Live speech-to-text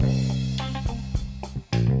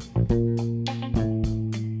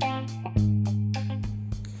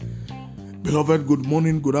Beloved, good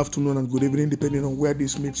morning, good afternoon, and good evening, depending on where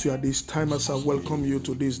this meets you at this time, as I welcome you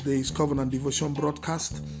to this day's Covenant Devotion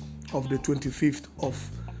broadcast of the 25th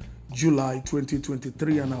of July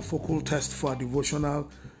 2023, and our focal text for our devotional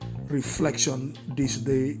reflection this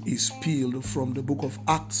day is peeled from the book of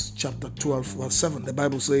Acts chapter 12 verse 7. The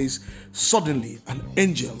Bible says, "Suddenly an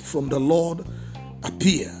angel from the Lord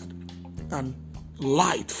appeared, and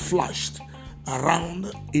light flashed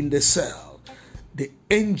around in the cell. The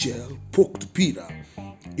angel poked Peter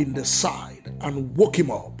in the side and woke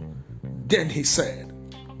him up. Then he said,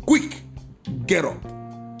 'Quick, get up.'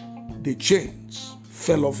 The chains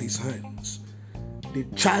fell off his hands." The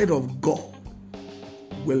child of God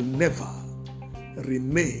will never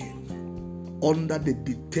remain under the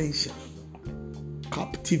detention,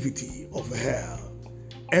 captivity of hell.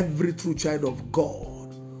 Every true child of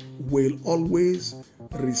God will always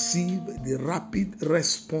receive the rapid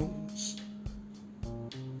response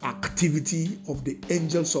activity of the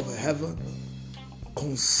angels of heaven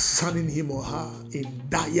concerning him or her in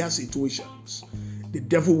dire situations. The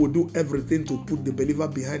devil will do everything to put the believer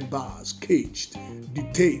behind bars, caged,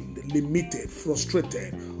 detained, limited,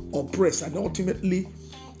 frustrated, oppressed, and ultimately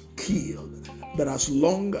killed. But as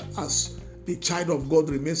long as the child of God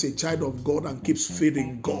remains a child of God and keeps faith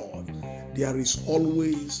in God, there is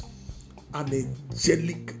always an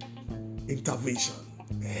angelic intervention.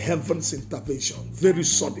 Heaven's intervention, very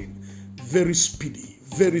sudden, very speedy,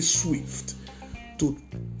 very swift, to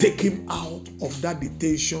take him out of that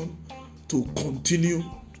detention, to continue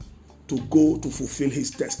to go to fulfill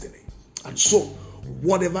his destiny. And so,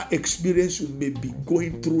 whatever experience you may be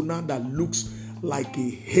going through now that looks like a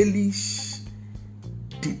hellish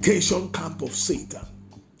detention camp of Satan,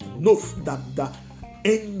 note that the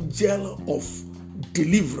angel of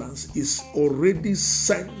deliverance is already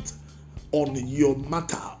sent on your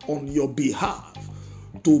matter, on your behalf,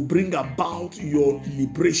 to bring about your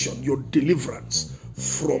liberation, your deliverance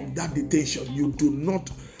from that detention. You do not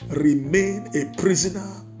remain a prisoner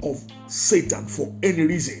of Satan for any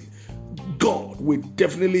reason. God will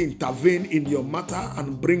definitely intervene in your matter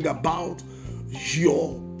and bring about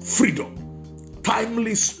your freedom.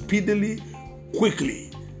 Timely, speedily,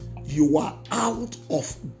 quickly, you are out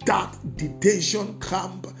of that detention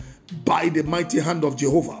camp by the mighty hand of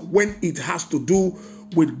Jehovah. When it has to do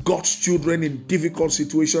with God's children in difficult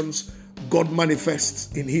situations, God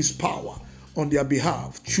manifests in his power on their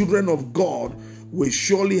behalf. Children of God will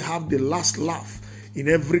surely have the last laugh in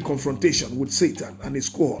every confrontation with Satan and his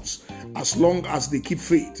cohorts, as long as they keep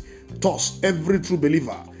faith. Thus, every true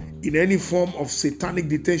believer in any form of satanic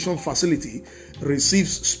detention facility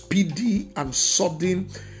receives speedy and sudden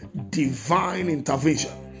divine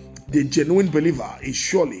intervention. The genuine believer is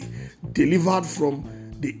surely delivered from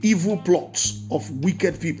the evil plots of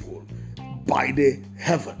wicked people by the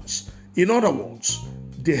heavens. In other words,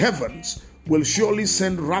 the heavens will surely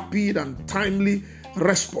send rapid and timely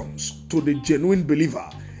response to the genuine believer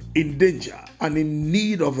in danger and in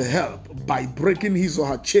need of help by breaking his or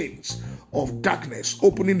her chains of darkness,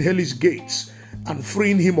 opening hellish gates, and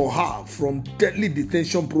freeing him or her from deadly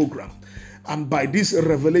detention program. And by this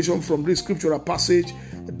revelation from this scriptural passage,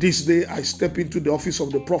 this day I step into the office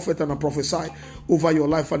of the prophet and I prophesy over your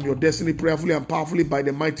life and your destiny prayerfully and powerfully by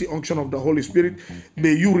the mighty unction of the Holy Spirit.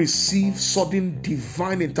 May you receive sudden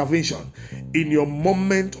divine intervention in your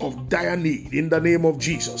moment of dire need in the name of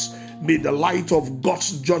Jesus. May the light of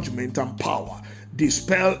God's judgment and power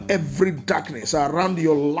dispel every darkness around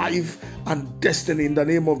your life and destiny in the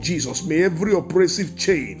name of Jesus. May every oppressive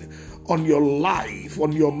chain on your life,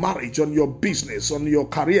 on your marriage, on your business, on your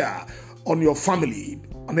career, on your family,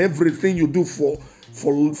 on everything you do for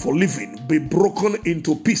living be broken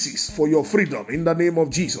into pieces for your freedom in the name of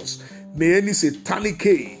Jesus. May any satanic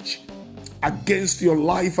cage against your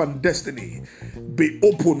life and destiny be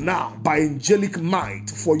opened now by angelic might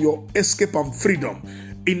for your escape and freedom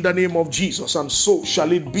in the name of Jesus. And so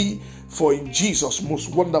shall it be, for in Jesus'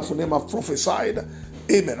 most wonderful name I've prophesied.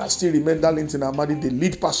 Amen. I still remain Darlington Amadi, the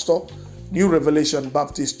lead pastor, New Revelation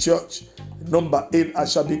Baptist Church, number 8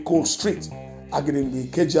 Ashabi Cole Street, Agribi,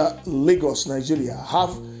 Ikeja, Lagos, Nigeria.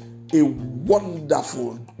 Have a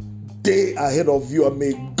wonderful day ahead of you, and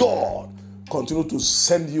may God continue to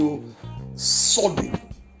send you sudden,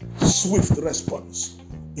 swift response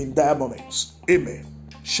in dire moments. Amen.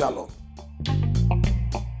 Shalom.